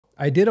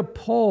I did a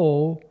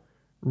poll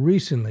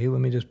recently. Let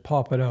me just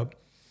pop it up.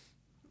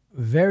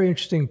 Very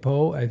interesting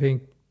poll. I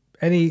think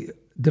any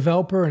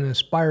developer and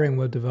aspiring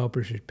web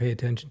developer should pay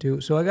attention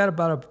to. So I got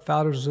about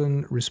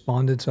 1,000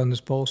 respondents on this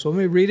poll. So let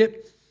me read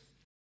it,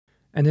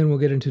 and then we'll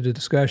get into the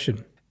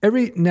discussion.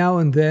 Every now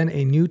and then,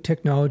 a new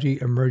technology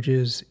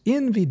emerges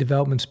in the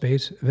development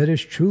space that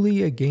is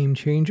truly a game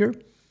changer.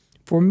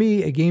 For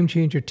me, a game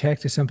changer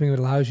tech is something that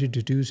allows you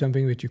to do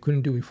something that you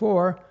couldn't do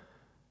before,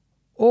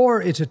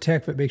 or it's a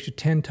tech that makes you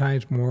 10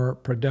 times more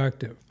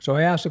productive. So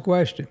I asked the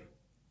question,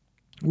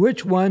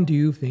 which one do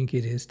you think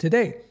it is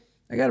today?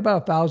 I got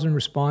about 1,000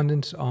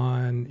 respondents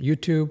on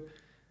YouTube.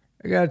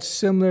 I got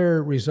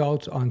similar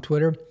results on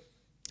Twitter,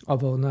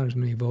 although not as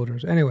many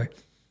voters. Anyway,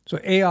 so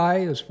AI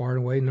is far and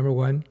away number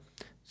one.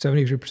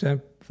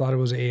 73% thought it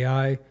was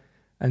AI.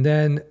 And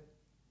then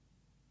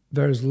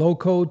there's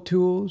low-code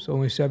tools,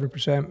 only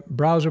 7%.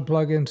 Browser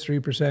plugins,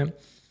 3%.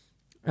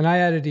 And I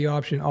added the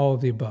option all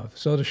of the above.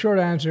 So the short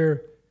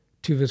answer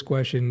to this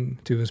question,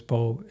 to this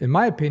poll, in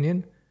my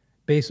opinion,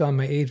 based on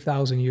my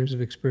 8,000 years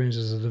of experience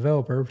as a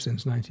developer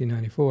since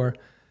 1994,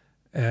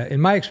 in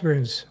my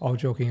experience, all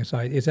joking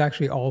aside, it's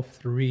actually all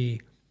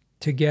three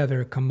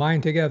together,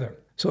 combined together.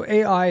 So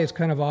AI is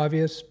kind of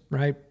obvious,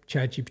 right?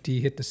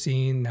 ChatGPT hit the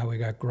scene. Now we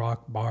got Grok,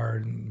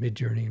 Bard, and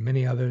Midjourney, and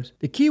many others.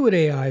 The key with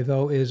AI,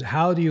 though, is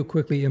how do you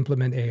quickly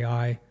implement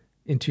AI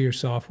into your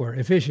software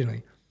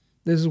efficiently?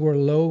 This is where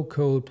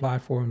low-code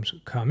platforms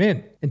come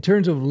in. In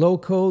terms of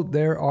low-code,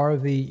 there are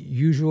the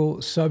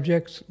usual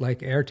subjects like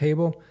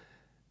Airtable.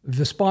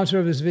 The sponsor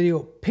of this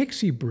video,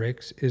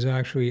 Pixibricks, is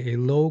actually a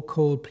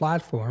low-code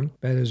platform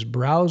that is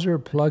browser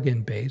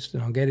plugin based,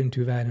 and I'll get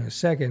into that in a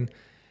second.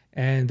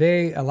 And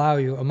they allow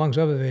you, amongst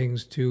other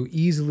things, to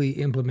easily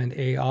implement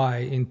AI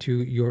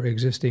into your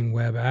existing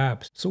web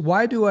apps. So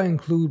why do I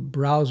include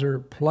browser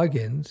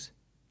plugins,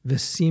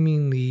 this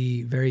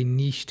seemingly very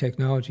niche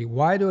technology?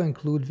 Why do I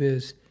include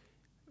this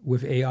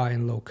with AI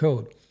and low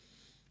code?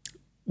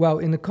 Well,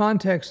 in the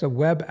context of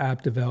web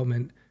app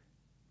development,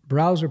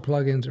 browser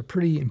plugins are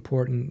pretty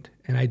important,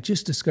 and I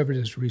just discovered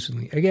this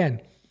recently.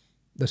 Again,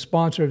 the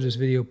sponsor of this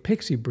video,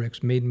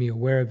 Pixibricks, made me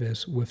aware of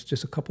this with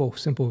just a couple of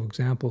simple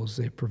examples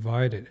they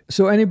provided.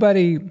 So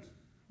anybody,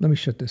 let me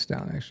shut this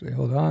down actually.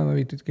 Hold on, let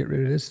me just get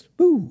rid of this.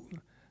 Boo!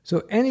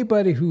 So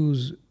anybody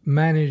who's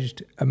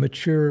managed a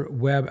mature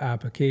web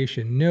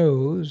application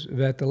knows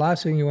that the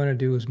last thing you want to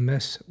do is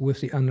mess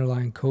with the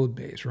underlying code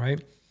base,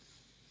 right?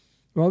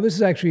 Well, this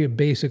is actually a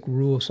basic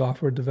rule of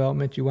software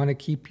development. You want to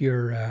keep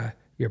your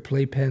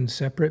playpen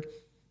separate,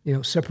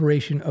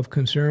 separation of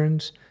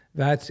concerns.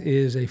 That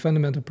is a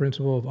fundamental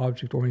principle of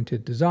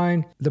object-oriented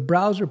design. The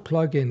browser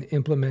plugin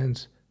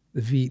implements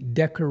the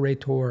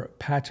decorator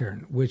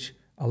pattern, which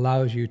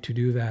allows you to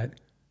do that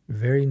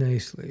very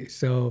nicely.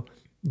 So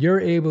you're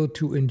able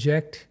to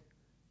inject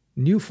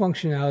new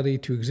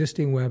functionality to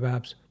existing web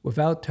apps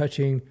without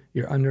touching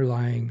your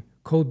underlying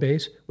code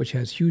base, which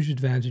has huge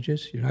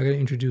advantages. You're not going to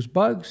introduce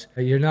bugs.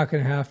 You're not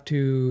going to have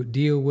to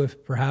deal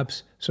with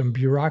perhaps some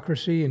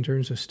bureaucracy in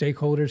terms of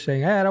stakeholders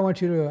saying, hey, I don't want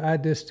you to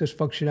add this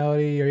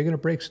functionality. Are you going to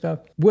break stuff?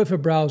 With a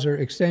browser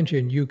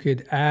extension, you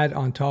could add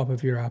on top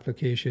of your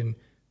application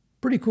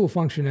pretty cool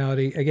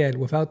functionality, again,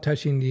 without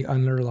touching the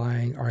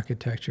underlying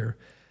architecture.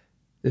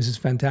 This is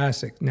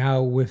fantastic.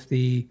 Now, with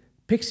the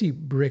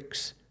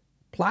Pixibricks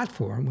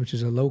platform, which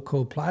is a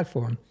low-code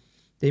platform,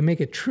 they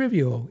make it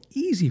trivial,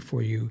 easy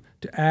for you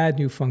to add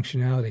new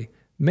functionality.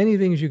 Many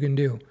things you can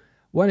do.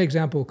 One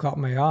example caught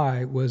my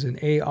eye was an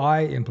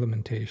AI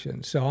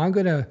implementation. So I'm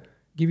going to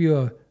give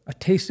you a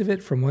taste of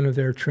it from one of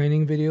their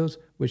training videos,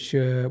 which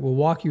will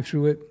walk you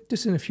through it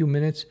just in a few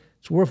minutes.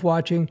 It's worth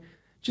watching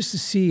just to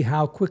see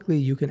how quickly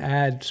you can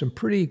add some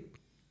pretty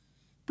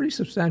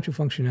substantial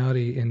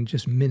functionality in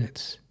just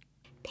minutes.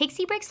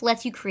 Pixibricks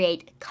lets you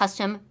create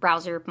custom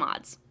browser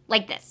mods,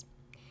 like this.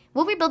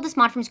 We'll rebuild this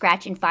mod from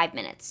scratch in 5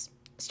 minutes.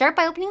 Start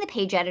by opening the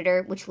page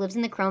editor, which lives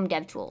in the Chrome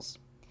DevTools.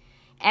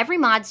 Every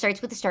mod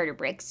starts with a starter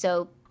brick,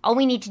 so all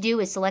we need to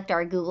do is select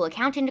our Google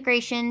account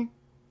integration,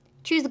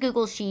 choose the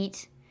Google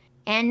Sheet,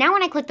 and now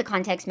when I click the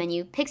context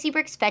menu,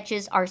 Pixibricks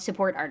fetches our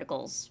support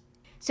articles.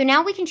 So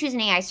now we can choose an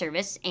AI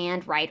service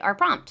and write our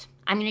prompt.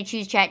 I'm going to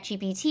choose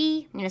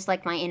ChatGPT, I'm going to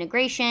select my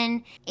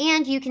integration,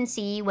 and you can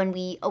see when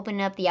we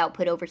open up the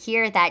output over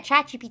here that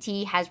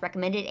ChatGPT has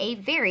recommended a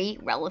very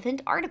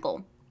relevant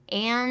article.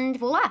 And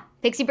voila,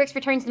 Pixibricks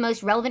returns the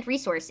most relevant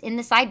resource in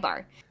the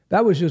sidebar.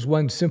 That was just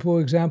one simple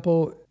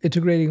example.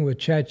 Integrating with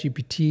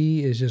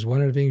ChatGPT is just one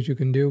of the things you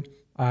can do.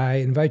 I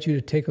invite you to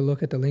take a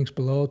look at the links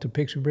below to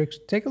Pixibricks.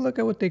 Take a look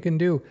at what they can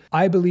do.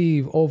 I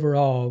believe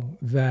overall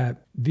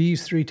that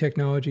these three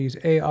technologies,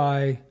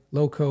 AI,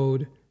 low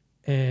code,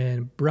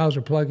 and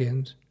browser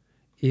plugins,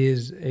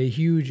 is a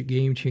huge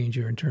game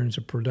changer in terms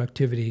of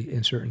productivity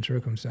in certain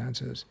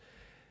circumstances.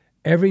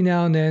 Every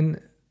now and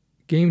then,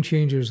 game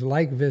changers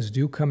like this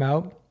do come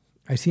out.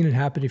 I've seen it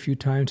happen a few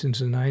times since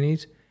the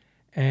 90s.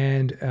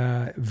 And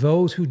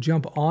those who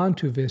jump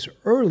onto this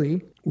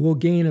early will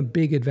gain a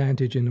big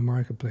advantage in the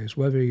marketplace,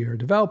 whether you're a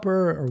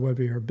developer or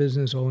whether you're a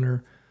business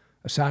owner,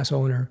 a SaaS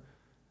owner,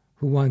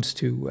 who wants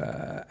to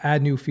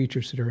add new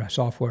features to their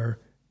software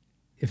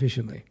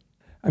efficiently.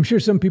 I'm sure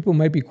some people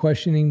might be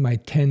questioning my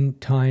 10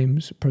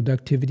 times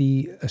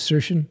productivity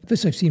assertion.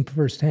 This I've seen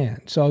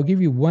firsthand. So I'll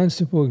give you one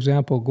simple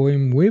example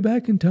going way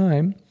back in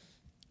time.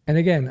 And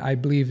again, I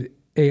believe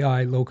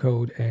AI,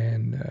 low-code,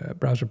 and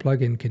browser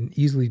plugin can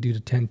easily do the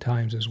 10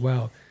 times as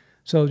well.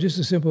 So just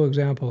a simple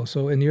example.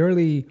 So in the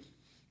early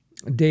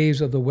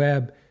days of the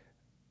web,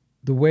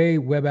 the way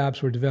web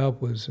apps were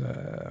developed was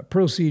a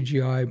Perl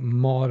CGI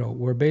model,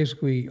 where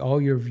basically all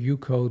your view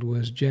code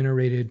was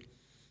generated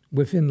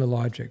within the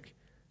logic.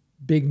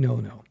 Big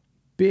no-no.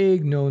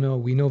 Big no-no.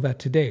 We know that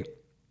today.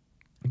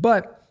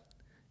 But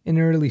in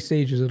the early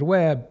stages of the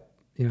web,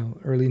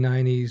 early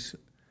 90s,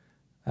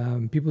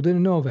 people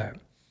didn't know that.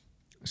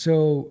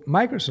 So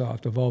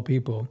Microsoft, of all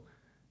people,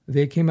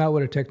 they came out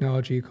with a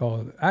technology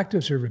called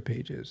active server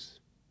pages.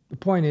 The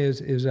point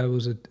is that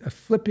was a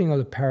flipping of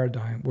the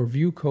paradigm where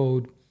view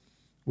code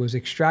was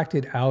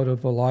extracted out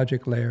of a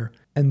logic layer.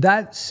 And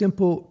that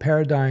simple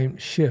paradigm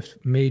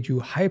shift made you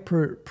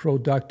hyper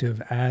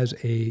productive as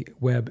a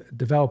web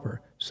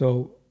developer.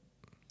 So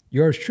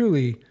yours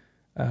truly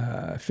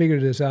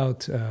figured this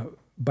out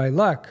by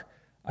luck.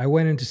 I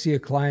went in to see a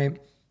client.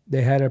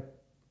 They had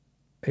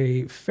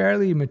a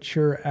fairly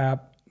mature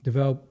app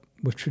developed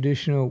with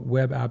traditional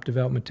web app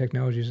development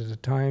technologies at the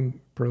time,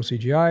 Perl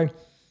CGI,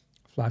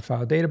 flat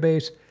file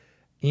database.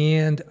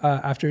 And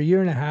after a year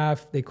and a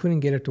half, they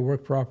couldn't get it to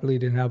work properly,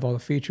 didn't have all the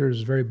features, it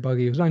was very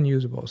buggy, it was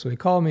unusable. So they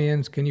called me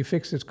in, can you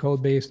fix this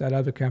code base? That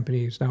other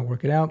company is not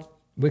working out.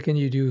 What can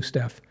you do,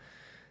 Steph?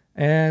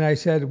 And I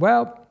said,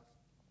 well,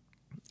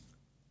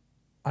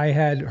 I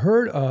had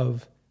heard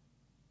of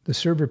the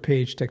server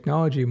page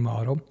technology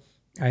model.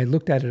 I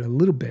looked at it a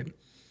little bit,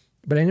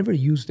 but I never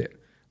used it.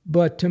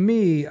 But to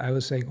me, I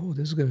was saying, oh,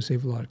 this is going to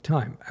save a lot of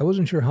time. I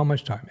wasn't sure how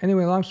much time.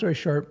 Anyway, long story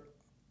short,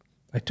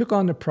 I took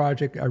on the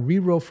project. I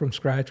rewrote from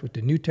scratch with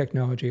the new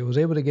technology. I was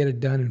able to get it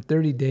done in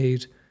 30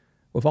 days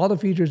with all the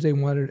features they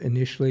wanted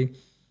initially,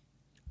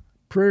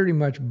 pretty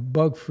much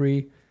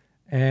bug-free.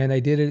 And I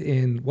did it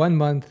in 1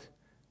 month,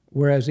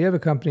 whereas the other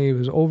company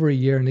was over a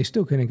year and they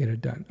still couldn't get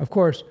it done. Of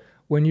course,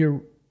 when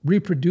you're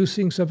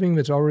reproducing something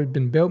that's already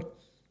been built,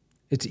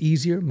 it's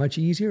easier, much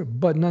easier.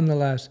 But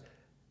nonetheless,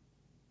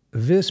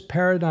 this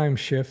paradigm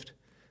shift,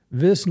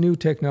 this new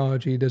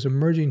technology, this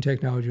emerging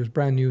technology, was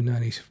brand new,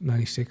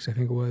 96, I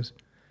think it was.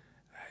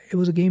 It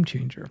was a game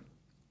changer.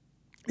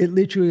 It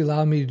literally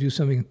allowed me to do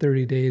something in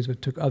 30 days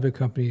that took other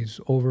companies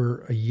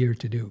over a year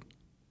to do.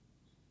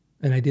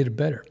 And I did it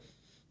better.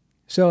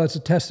 So it's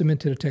a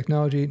testament to the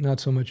technology, not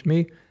so much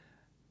me.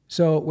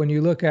 So when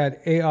you look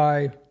at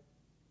AI,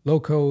 low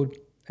code,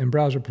 and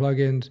browser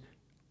plugins,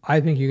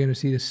 I think you're going to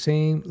see the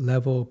same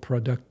level of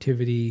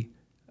productivity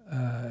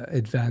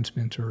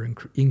advancements or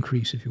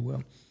increase, if you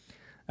will.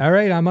 All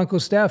right, I'm Uncle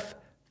Steph.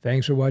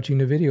 Thanks for watching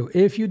the video.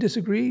 If you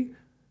disagree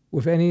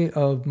with any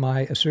of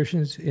my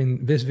assertions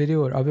in this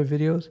video or other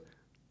videos,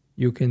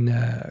 you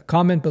can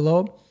comment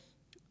below.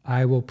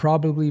 I will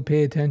probably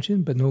pay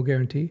attention, but no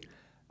guarantee.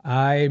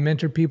 I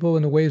mentor people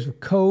in the ways of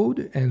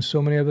code and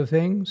so many other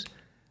things.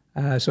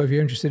 So if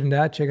you're interested in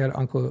that, check out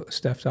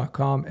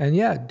UncleSteph.com. And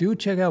yeah, do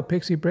check out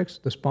Pixie Bricks,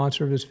 the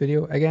sponsor of this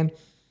video. Again,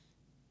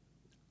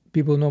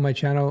 people know my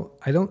channel.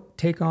 I don't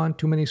take on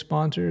too many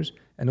sponsors.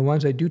 And the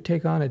ones I do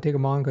take on, I take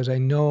them on because I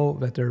know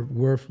that they're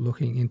worth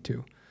looking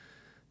into.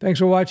 Thanks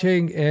for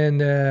watching,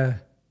 and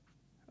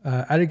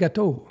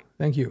arigato.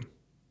 Thank you.